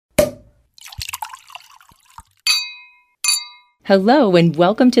Hello and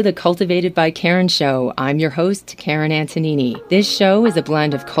welcome to the Cultivated by Caryn show. I'm your host, Caryn Antonini. This show is a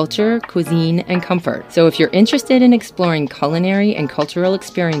blend of culture, cuisine, and comfort. So if you're interested in exploring culinary and cultural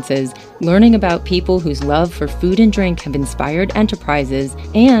experiences, learning about people whose love for food and drink have inspired enterprises,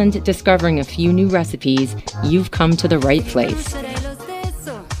 and discovering a few new recipes, you've come to the right place.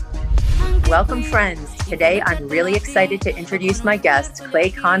 Welcome, friends. Today, I'm really excited to introduce my guest,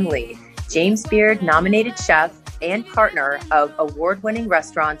 Clay Conley, James Beard nominated chef and partner of award-winning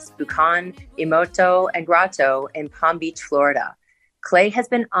restaurants Buccan, Imoto, and Grotto in Palm Beach, Florida. Clay has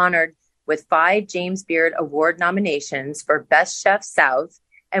been honored with 5 James Beard Award nominations for Best Chef South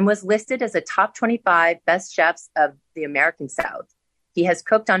and was listed as a top 25 best chefs of the American South. He has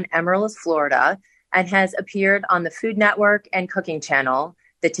cooked on Emerald, Florida, and has appeared on the Food Network and Cooking Channel,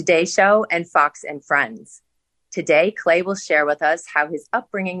 The Today Show, and Fox and Friends. Today, Clay will share with us how his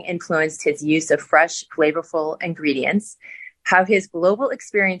upbringing influenced his use of fresh, flavorful ingredients, how his global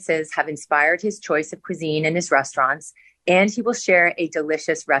experiences have inspired his choice of cuisine in his restaurants, and he will share a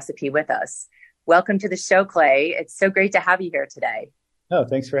delicious recipe with us. Welcome to the show, Clay. It's so great to have you here today. Oh,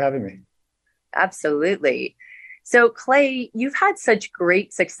 thanks for having me. Absolutely. So, Clay, you've had such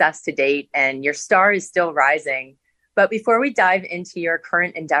great success to date, and your star is still rising. But before we dive into your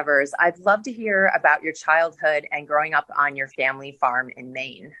current endeavors, I'd love to hear about your childhood and growing up on your family farm in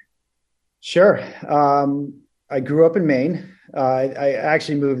Maine. Sure. I grew up in Maine. I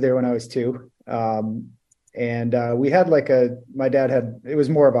actually moved there when I was 2. We had my dad had, it was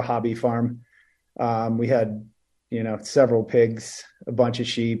more of a hobby farm. We had, several pigs, a bunch of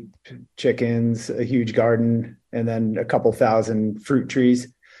sheep, chickens, a huge garden, and then a couple thousand fruit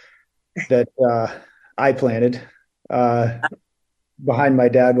trees that I planted behind my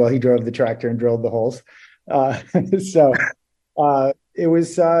dad while he drove the tractor and drilled the holes. It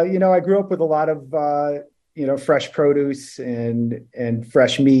was, I grew up with a lot of, fresh produce and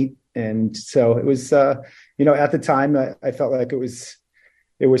fresh meat. And so it was, at the time I felt like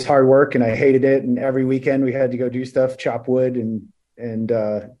it was hard work and I hated it. And every weekend we had to go do stuff, chop wood and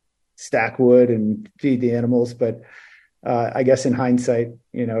stack wood and feed the animals. But I guess in hindsight,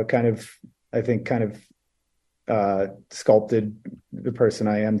 I think sculpted the person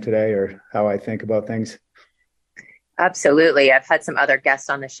I am today or how I think about things. Absolutely. I've had some other guests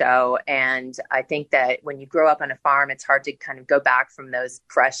on the show, and I think that when you grow up on a farm, it's hard to kind of go back from those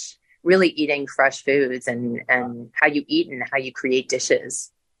really eating fresh foods and how you eat and how you create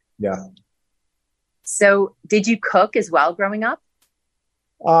dishes. Yeah. So did you cook as well growing up?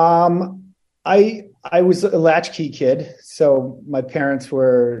 I was a latchkey kid. So my parents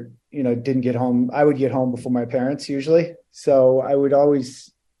were, didn't get home. I would get home before my parents usually. So I would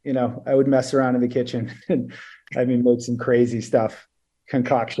always, I would mess around in the kitchen and make some crazy stuff,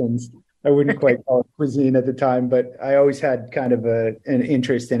 concoctions. I wouldn't quite call it cuisine at the time, but I always had kind of an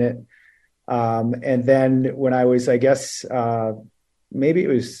interest in it. And then when I was, I guess, maybe it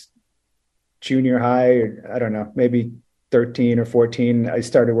was junior high, or I don't know, maybe 13 or 14, I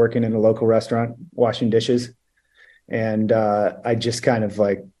started working in a local restaurant, washing dishes. And I just kind of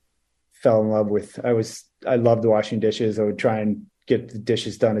fell in love with, I loved washing dishes. I would try and get the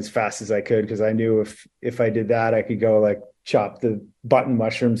dishes done as fast as I could, because I knew if I did that, I could go chop the button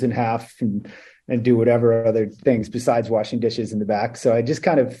mushrooms in half and do whatever other things besides washing dishes in the back. So I just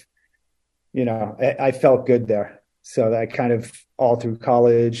kind of, I felt good there. So I kind of all through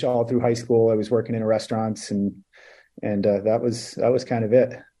college, all through high school, I was working in restaurants and that was kind of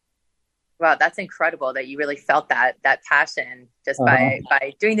it. Wow, that's incredible that you really felt that passion just by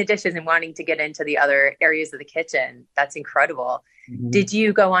doing the dishes and wanting to get into the other areas of the kitchen. That's incredible. Mm-hmm. Did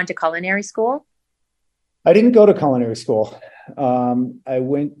you go on to culinary school? I didn't go to culinary school. I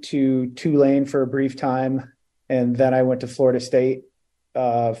went to Tulane for a brief time, and then I went to Florida State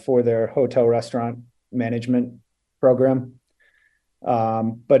for their hotel restaurant management program.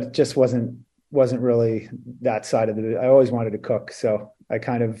 But it just wasn't really that side of it. I always wanted to cook. So I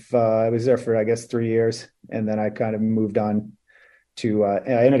kind of, I was there for, I guess, 3 years. And then I kind of moved on to,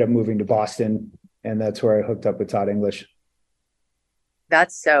 I ended up moving to Boston, and that's where I hooked up with Todd English.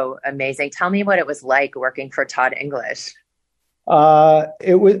 That's so amazing. Tell me what it was like working for Todd English. I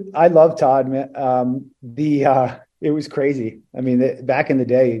love Todd, man. It was crazy. Back in the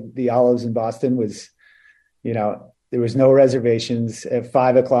day, the Olives in Boston was, there was no reservations. At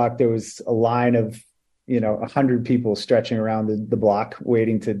 5:00, there was a line of, 100 people stretching around the block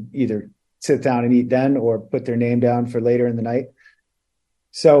waiting to either sit down and eat then or put their name down for later in the night.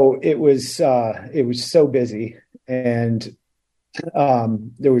 So it was so busy, and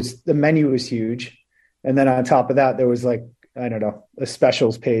the menu was huge. And then on top of that, there was a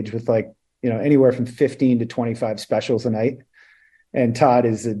specials page with anywhere from 15 to 25 specials a night. And Todd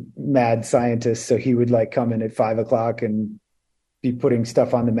is a mad scientist, so he would like come in at 5 o'clock and be putting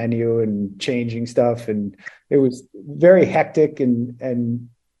stuff on the menu and changing stuff, and it was very hectic and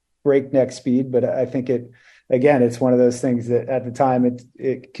breakneck speed. But I think it's one of those things that at the time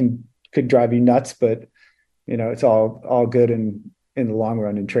it could drive you nuts, but it's all good in the long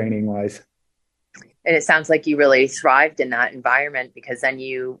run and training wise. And it sounds like you really thrived in that environment, because then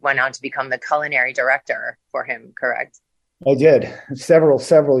you went on to become the culinary director for him, correct? I did.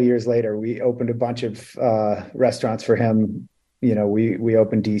 Several years later, we opened a bunch of restaurants for him. We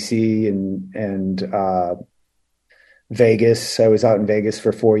opened DC and Vegas. I was out in Vegas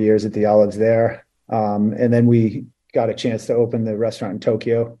for 4 years at the Olives there. And then we got a chance to open the restaurant in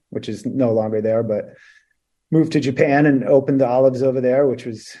Tokyo, which is no longer there, but moved to Japan and opened the Olives over there, which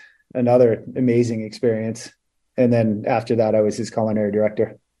was another amazing experience. And then after that, I was his culinary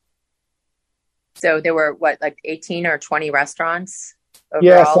director. So there were like 18 or 20 restaurants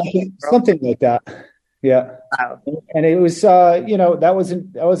overall? Yeah, something like that. Yeah. Wow. And it was, that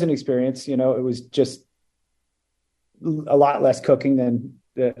was an experience. It was just a lot less cooking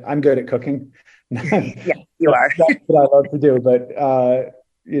than I'm good at cooking. Yeah, you are. That's what I love to do. But,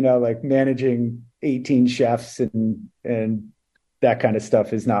 like managing 18 chefs and that kind of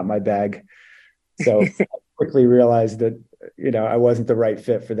stuff is not my bag. So I quickly realized that, I wasn't the right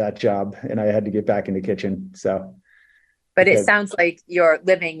fit for that job, and I had to get back in the kitchen. So, but it sounds like you're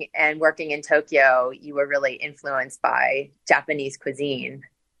living and working in Tokyo, you were really influenced by Japanese cuisine.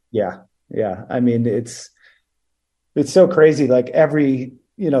 Yeah. Yeah. I mean, it's so crazy. Like every,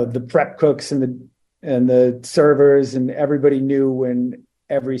 the prep cooks and the servers and everybody knew when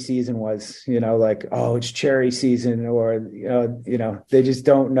every season was, like, oh, it's cherry season, or, they just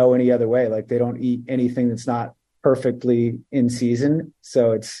don't know any other way. Like they don't eat anything that's not perfectly in season.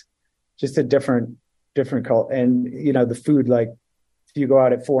 So it's just a different cult. And, the food, like if you go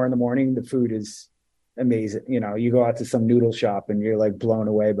out at 4 a.m, the food is amazing. You go out to some noodle shop and you're like blown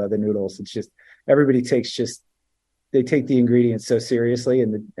away by the noodles. It's just, everybody they take the ingredients so seriously,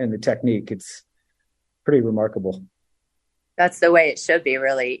 and the technique, it's pretty remarkable. That's the way it should be,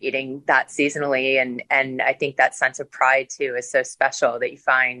 really, eating that seasonally. And I think that sense of pride too is so special that you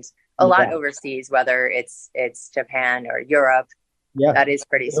find a lot overseas, whether it's Japan or Europe. Yeah, that is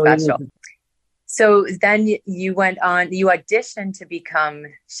pretty special. So then you auditioned to become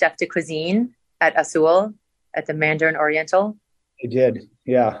chef de cuisine at Azul at the Mandarin Oriental. I did.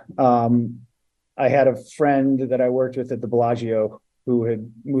 Yeah. I had a friend that I worked with at the Bellagio who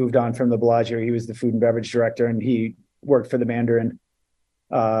had moved on from the Bellagio. He was the food and beverage director, and he worked for the Mandarin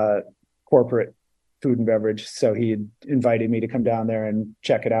corporate food and beverage. So he had invited me to come down there and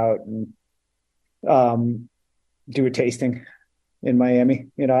check it out and do a tasting in Miami.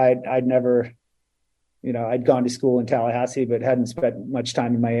 I'd never, I'd gone to school in Tallahassee, but hadn't spent much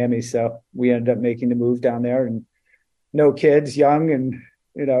time in Miami. So we ended up making the move down there, and no kids, young, and,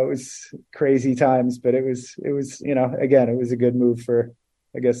 it was crazy times, but it was, again, it was a good move for,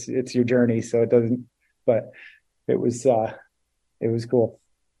 I guess it's your journey. So it doesn't, but it was cool.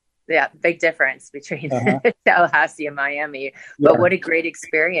 Yeah, big difference between Tallahassee and Miami. But what a great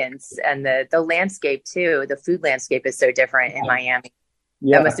experience. And the landscape too, the food landscape is so different in Miami.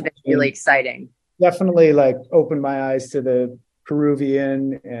 Yeah. That must have been really exciting. Definitely like opened my eyes to the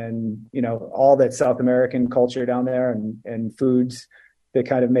Peruvian and, all that South American culture down there and foods that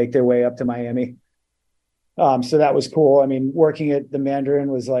kind of make their way up to Miami. So that was cool. I mean, working at the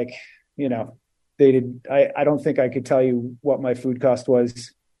Mandarin was like, I don't think I could tell you what my food cost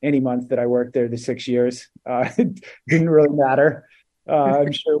was any month that I worked there the 6 years. It didn't really matter.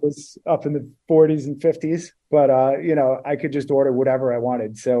 I'm sure it was up in the 40s and 50s, but I could just order whatever I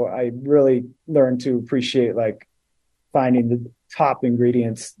wanted. So I really learned to appreciate like finding the top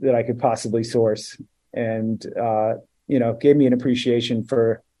ingredients that I could possibly source, and gave me an appreciation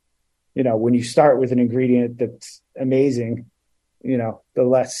for, when you start with an ingredient that's amazing, the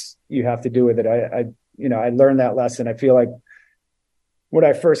less you have to do with it. I learned that lesson. I feel like when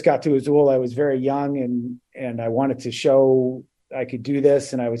I first got to Azul, I was very young and I wanted to show I could do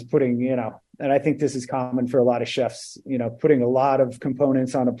this. And I was putting, and I think this is common for a lot of chefs, putting a lot of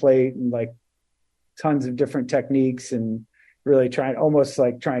components on a plate and like tons of different techniques, and really trying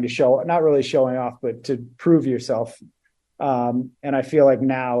to show, not really showing off, but to prove yourself. And I feel like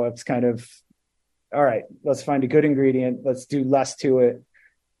now it's kind of, all right, let's find a good ingredient. Let's do less to it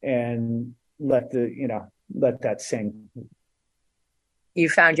and let that sing. You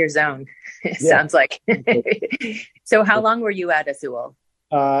found your zone. It sounds like. So how long were you at Azul?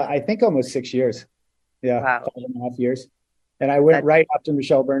 I think almost 6 years. Yeah. Wow. 5.5 years. And I went right after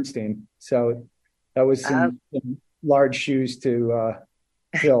Michelle Bernstein. So that was some large shoes to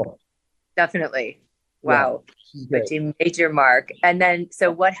fill. Definitely. Yeah, Wow. she's great. But you made your mark. And then,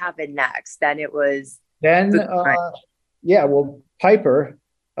 so what happened next? Then it was Then, Buccan. yeah, well, Piper,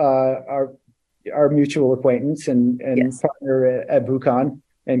 our mutual acquaintance and Yes. partner at Buccan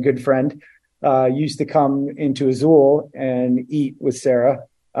and good friend, used to come into Azul and eat with Sarah.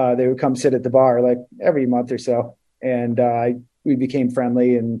 They would come sit at the bar like every month or so, and we became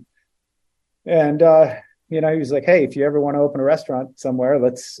friendly. And he was like, "Hey, if you ever want to open a restaurant somewhere,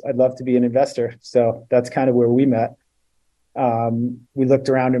 I'd love to be an investor." So that's kind of where we met. We looked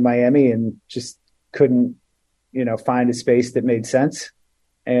around in Miami and just couldn't, find a space that made sense.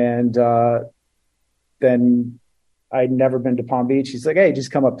 And then I'd never been to Palm Beach. He's like, "Hey,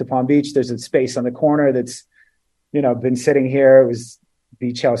 just come up to Palm Beach. There's a space on the corner that's, been sitting here." It was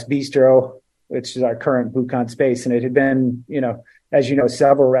Beach House Bistro, which is our current Buccan space. And it had been, as you know,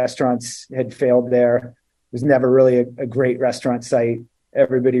 several restaurants had failed there. It was never really a great restaurant site.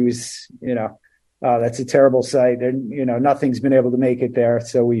 Everybody was, that's a terrible site. And, nothing's been able to make it there.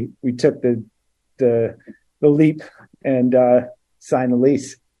 So we took the leap and signed the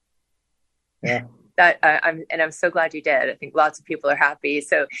lease. Yeah. I'm so glad you did. I think lots of people are happy.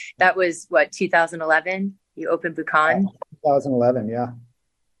 So that was what, 2011? You opened Buccan? 2011, yeah.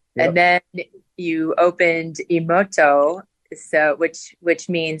 Yep. And then you opened Imoto, so which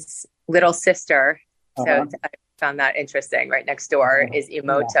means little sister. So I found that interesting. Right next door is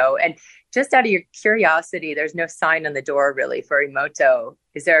Imoto. Yeah. And just out of your curiosity, there's no sign on the door really for Imoto.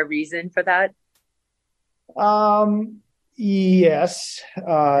 Is there a reason for that? Yes.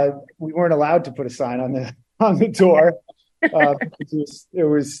 We weren't allowed to put a sign on the door.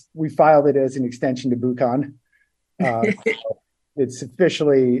 We filed it as an extension to Buccan. It's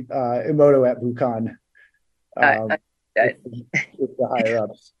officially Imoto at Buccan. With the higher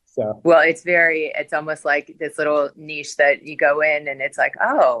ups. So well, it's almost like this little niche that you go in and it's like,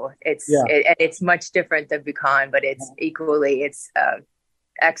 oh, it's much different than Buccan, but it's equally,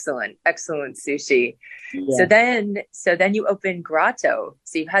 excellent sushi. Yeah. So then you opened Grotto.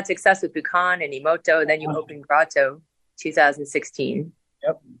 So you've had success with Buccan and Imoto, then you opened Grotto 2016.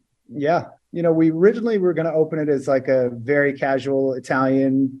 Yep. Yeah. We originally were going to open it as like a very casual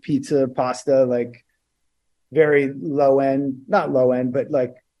Italian pizza, pasta, like very low end, not low end, but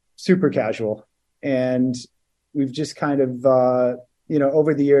like super casual. And we've just kind of,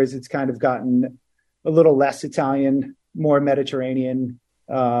 over the years, it's kind of gotten a little less Italian, more Mediterranean,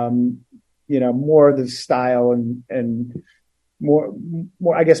 more of the style and more,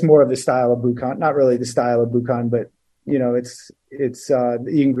 I guess, more of the style of Buccan, not really the style of Buccan, but it's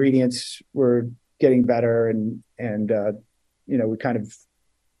the ingredients were getting better and we kind of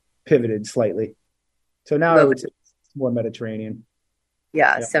pivoted slightly. So now it's more Mediterranean.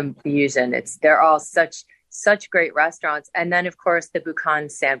 Yeah, some fusion. They're all such great restaurants. And then of course the Buccan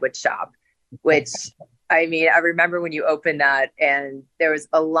sandwich shop, which I remember when you opened that and there was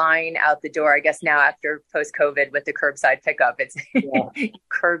a line out the door. I guess now after post-COVID with the curbside pickup, you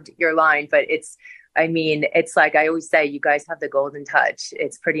curbed your line, but it's like I always say, you guys have the golden touch.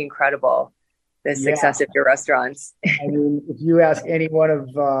 It's pretty incredible, the success of your restaurants. If you ask any one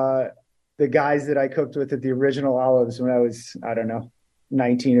of the guys that I cooked with at the original Olives when I was, I don't know,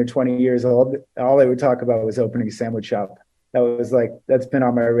 19 or 20 years old, all they would talk about was opening a sandwich shop. That's been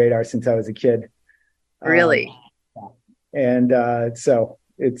on my radar since I was a kid. Really? So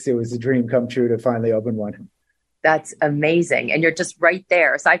it was a dream come true to finally open one. That's amazing. And you're just right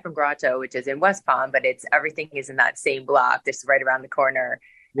there, aside from Grotto, which is in West Palm, but everything is in that same block. This is right around the corner.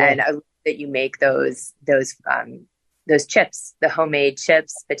 Yeah. And I love that you make those chips, the homemade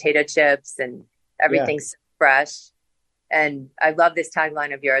chips, potato chips, and everything's fresh. And I love this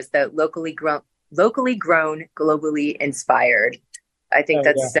tagline of yours, the locally grown, globally inspired. I think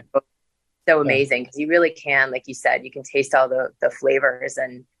that's so amazing because you really can, like you said, you can taste all the flavors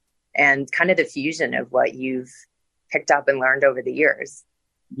and kind of the fusion of what you've picked up and learned over the years.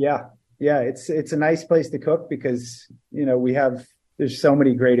 Yeah. It's a nice place to cook because, there's so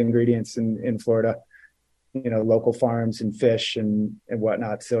many great ingredients in Florida, local farms and fish and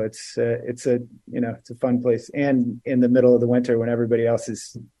whatnot. So it's a fun place. And in the middle of the winter when everybody else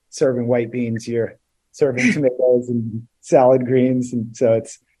is serving white beans, you're serving tomatoes and salad greens. And so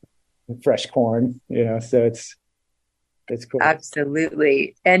it's fresh corn, so it's cool.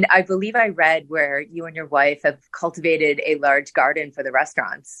 Absolutely. And I believe I read where you and your wife have cultivated a large garden for the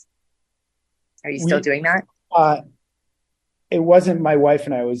restaurants. Are you still doing that? It wasn't my wife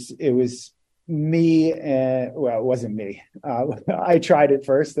and I. It was me and, well, it wasn't me. I tried it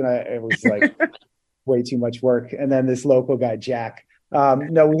first and it was like way too much work. And then this local guy, Jack,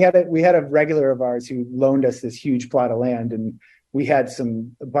 No, we had a regular of ours who loaned us this huge plot of land, and we had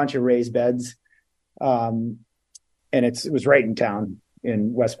a bunch of raised beds, and it was right in town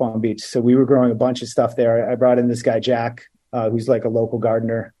in West Palm Beach. So we were growing a bunch of stuff there. I brought in this guy Jack, who's like a local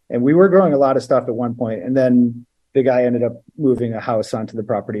gardener, and we were growing a lot of stuff at one point, and then the guy ended up moving a house onto the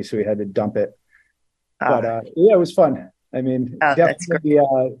property, so we had to dump it. But yeah, it was fun. I mean, definitely,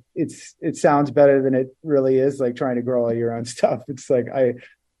 it sounds better than it really is. Like trying to grow all your own stuff. It's like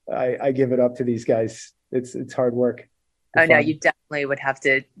I give it up to these guys. It's hard work. Oh no, you definitely would have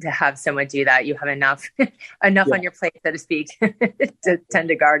to have someone do that. You have enough on your plate, so to speak, to tend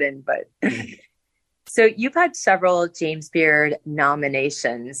to garden. But so you've had several James Beard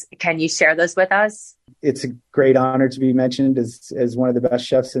nominations. Can you share those with us? It's a great honor to be mentioned as one of the best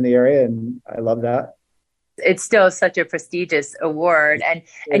chefs in the area, and I love that. It's still such a prestigious award,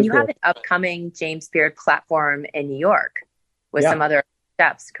 and you have an upcoming James Beard platform in New York with some other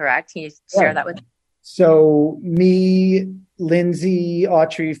chefs, correct? Can you share that with us? So me, Lindsay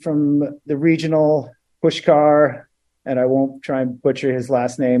Autry from the regional Pushkar, and I won't try and butcher his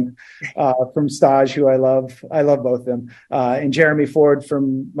last name, from Stage, who I love both of them, and Jeremy Ford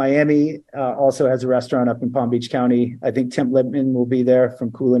from Miami, also has a restaurant up in Palm Beach County. I think Tim Lipman will be there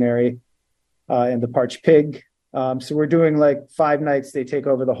from Culinary, and the Parched Pig. So we're doing like 5 nights. They take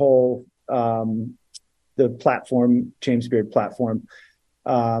over the whole, the platform, James Beard platform.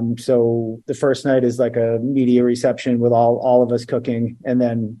 So the first night is like a media reception with all of us cooking. And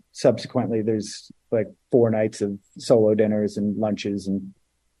then subsequently there's like 4 nights of solo dinners and lunches and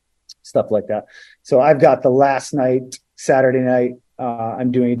stuff like that. So I've got the last night, Saturday night,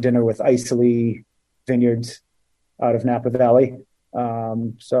 I'm doing a dinner with Isley Vineyards out of Napa Valley.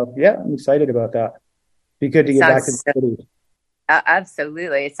 So yeah, I'm excited about that. Be good to get back to the city.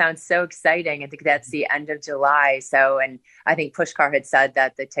 Absolutely. It sounds so exciting. I think that's the end of July. So, and I think Pushkar had said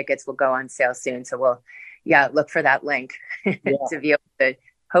that the tickets will go on sale soon. So we'll, look for that link to be able to,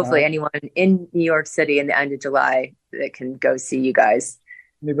 hopefully anyone in New York City in the end of July that can go see you guys.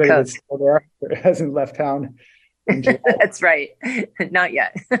 Anybody that's still there or hasn't left town. That's right. Not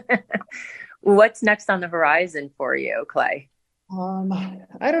yet. What's next on the horizon for you, Clay?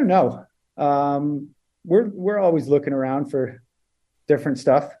 I don't know. We're always looking around for different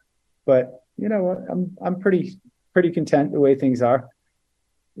stuff, but you know what? I'm pretty content the way things are.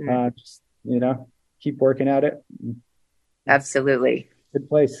 Just, keep working at it. Absolutely. Good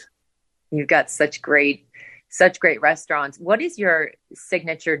place. You've got such great restaurants. What is your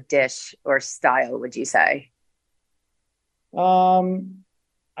signature dish or style, would you say?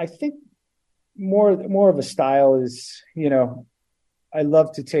 I think more of a style is, I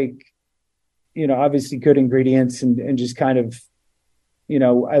love to take, obviously good ingredients and just kind of,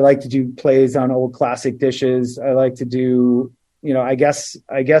 I like to do plays on old classic dishes. I like to do, I guess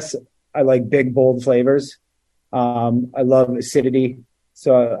I like big, bold flavors. I love acidity.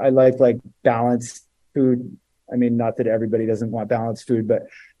 So I like balanced food. I mean, not that everybody doesn't want balanced food, but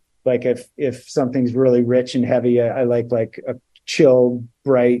like if something's really rich and heavy, I like a chilled,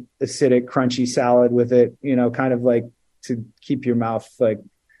 bright, acidic, crunchy salad with it, kind of like to keep your mouth like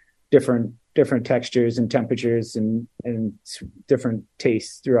different textures and temperatures and different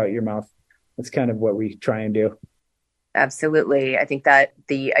tastes throughout your mouth. That's kind of what we try and do. Absolutely. I think that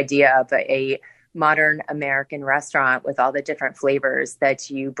the idea of a modern American restaurant with all the different flavors that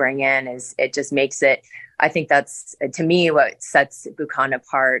you bring in it just makes it, I think that's, to me, what sets Buccan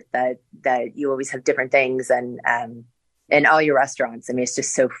apart, that you always have different things and in all your restaurants. I mean, it's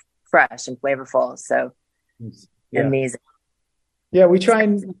just so fresh and flavorful. So amazing. Yeah, we try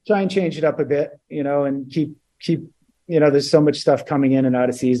and change it up a bit, and keep, there's so much stuff coming in and out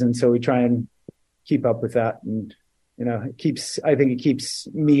of season. So we try and keep up with that. And, I think it keeps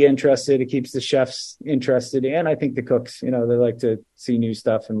me interested. It keeps the chefs interested. And I think the cooks, they like to see new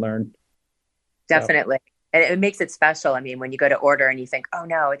stuff and learn. Definitely. And it makes it special. I mean, when you go to order and you think, oh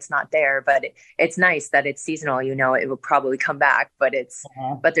no, it's not there, but it's nice that it's seasonal. It will probably come back, but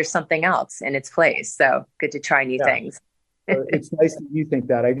but there's something else in its place. So good to try new things. It's nice that you think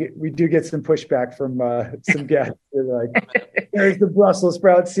that. We do get some pushback from some guests. They're like, "There's the Brussels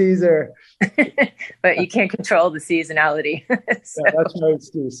sprout Caesar," but you can't control the seasonality. So. Yeah, that's no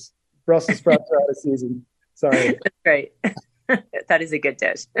excuse. Brussels sprouts are out of season. Sorry. That's great. That is a good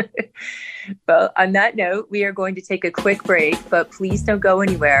dish. Well, on that note, we are going to take a quick break, but please don't go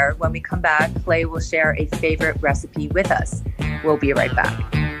anywhere. When we come back, Clay will share a favorite recipe with us. We'll be right back.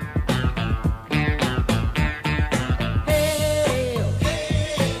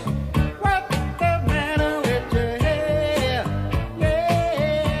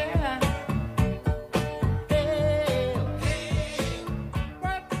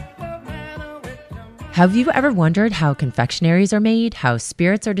 Have you ever wondered how confectionaries are made, how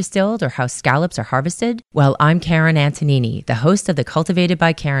spirits are distilled, or how scallops are harvested? Well, I'm Caryn Antonini, the host of the Cultivated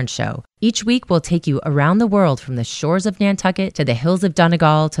by Caryn show. Each week, we'll take you around the world from the shores of Nantucket to the hills of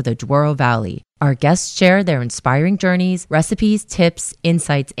Donegal to the Douro Valley. Our guests share their inspiring journeys, recipes, tips,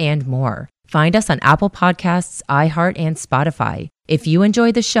 insights, and more. Find us on Apple Podcasts, iHeart, and Spotify. If you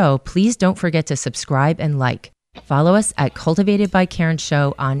enjoy the show, please don't forget to subscribe and like. Follow us at Cultivated by Caryn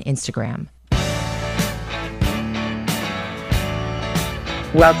Show on Instagram.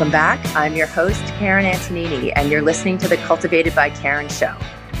 Welcome back. I'm your host, Caryn Antonini, and you're listening to the Cultivated by Caryn show.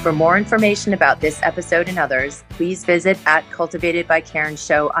 For more information about this episode and others, please visit at Cultivated by Caryn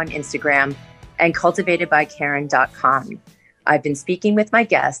show on Instagram and cultivatedbycaryn.com. I've been speaking with my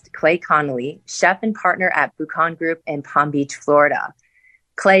guest, Clay Conley, chef and partner at Buccan Group in Palm Beach, Florida.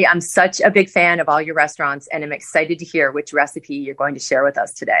 Clay, I'm such a big fan of all your restaurants, and I'm excited to hear which recipe you're going to share with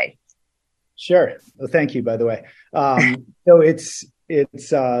us today. Sure. Well, thank you, by the way. So it's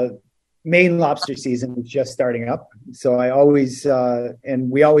Maine lobster season is just starting up. So I always, and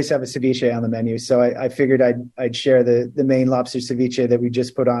we always have a ceviche on the menu. So I figured I'd share the Maine lobster ceviche that we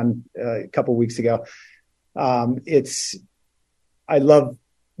just put on a couple weeks ago. We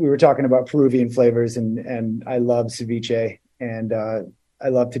were talking about Peruvian flavors and I love ceviche and I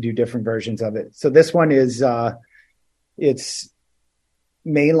love to do different versions of it. So this one is, it's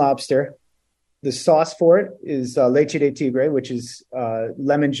Maine lobster. The sauce for it is leche de tigre, which is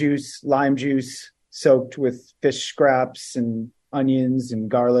lemon juice, lime juice, soaked with fish scraps and onions and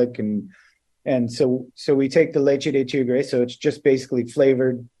garlic. And so we take the leche de tigre. So it's just basically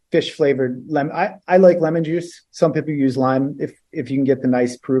fish flavored lemon. I like lemon juice. Some people use lime. If you can get the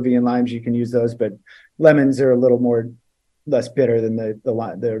nice Peruvian limes, you can use those. But lemons are a little less bitter than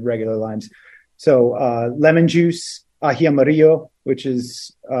the regular limes. So lemon juice, ají amarillo, which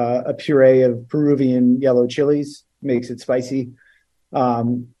is a puree of Peruvian yellow chilies, makes it spicy.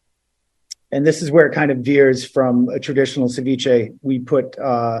 And this is where it kind of veers from a traditional ceviche. We put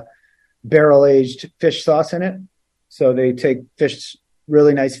barrel-aged fish sauce in it. So they take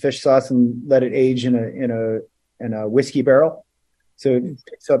really nice fish sauce and let it age in a whiskey barrel. So it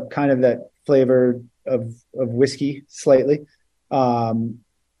picks up kind of that flavor of whiskey slightly.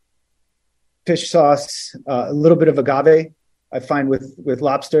 Fish sauce, a little bit of agave. I find with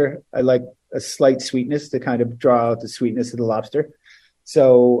lobster, I like a slight sweetness to kind of draw out the sweetness of the lobster.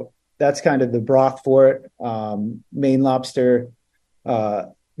 So that's kind of the broth for it. Maine lobster,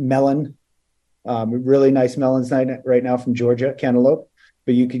 melon, really nice melons right now from Georgia, cantaloupe.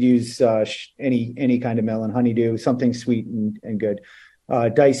 But you could use any kind of melon, honeydew, something sweet and good.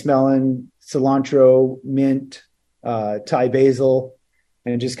 Diced melon, cilantro, mint, Thai basil,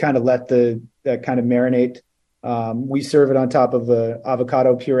 and just kind of let that kind of marinate. We serve it on top of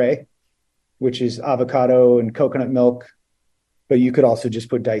avocado puree, which is avocado and coconut milk, but you could also just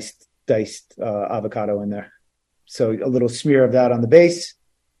put diced avocado in there. So a little smear of that on the base,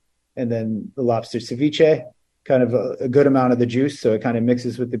 and then the lobster ceviche, kind of a good amount of the juice, so it kind of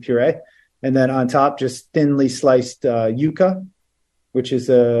mixes with the puree. And then on top, just thinly sliced yuca, which is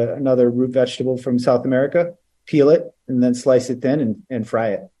another root vegetable from South America. Peel it and then slice it thin and fry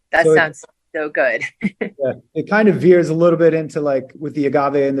it. That sounds so good. Yeah, it kind of veers a little bit into like with the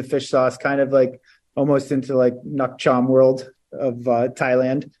agave and the fish sauce, kind of like almost into like Nuk Cham world of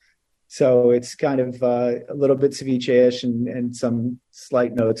Thailand. So it's kind of a little bit ceviche-ish and some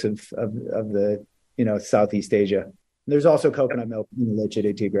slight notes of the Southeast Asia. There's also coconut milk in the leche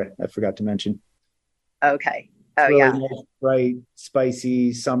de tigre. I forgot to mention. Okay. Oh, really yeah. Nice, bright,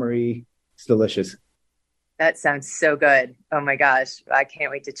 spicy, summery. It's delicious. That sounds so good. Oh my gosh. I can't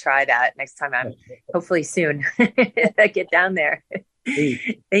wait to try that next time hopefully soon I get down there.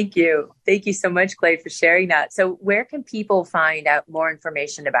 Thank you. Thank you so much, Clay, for sharing that. So where can people find out more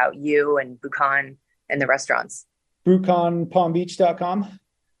information about you and Buccan and the restaurants? BuccanPalmBeach.com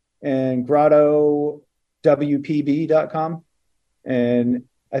and GrottoWPB.com. And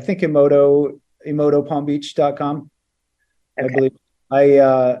I think EmotoPalmBeach.com. Okay. I believe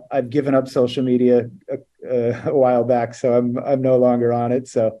I've given up social media a while back, so I'm no longer on it.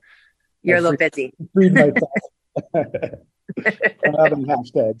 So you're a little busy. Read my I'm having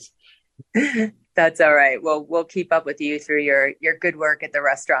hashtags. That's all right. Well, we'll keep up with you through your good work at the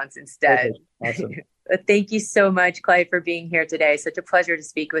restaurants instead. Okay. Awesome. Thank you so much, Clay, for being here today. Such a pleasure to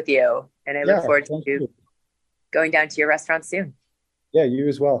speak with you. And I look forward to going down to your restaurant soon. Yeah, you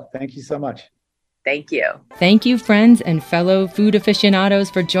as well. Thank you so much. Thank you. Thank you, friends and fellow food aficionados,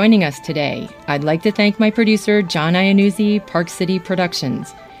 for joining us today. I'd like to thank my producer, John Iannuzzi, Park City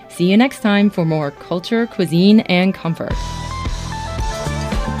Productions. See you next time for more culture, cuisine, and comfort.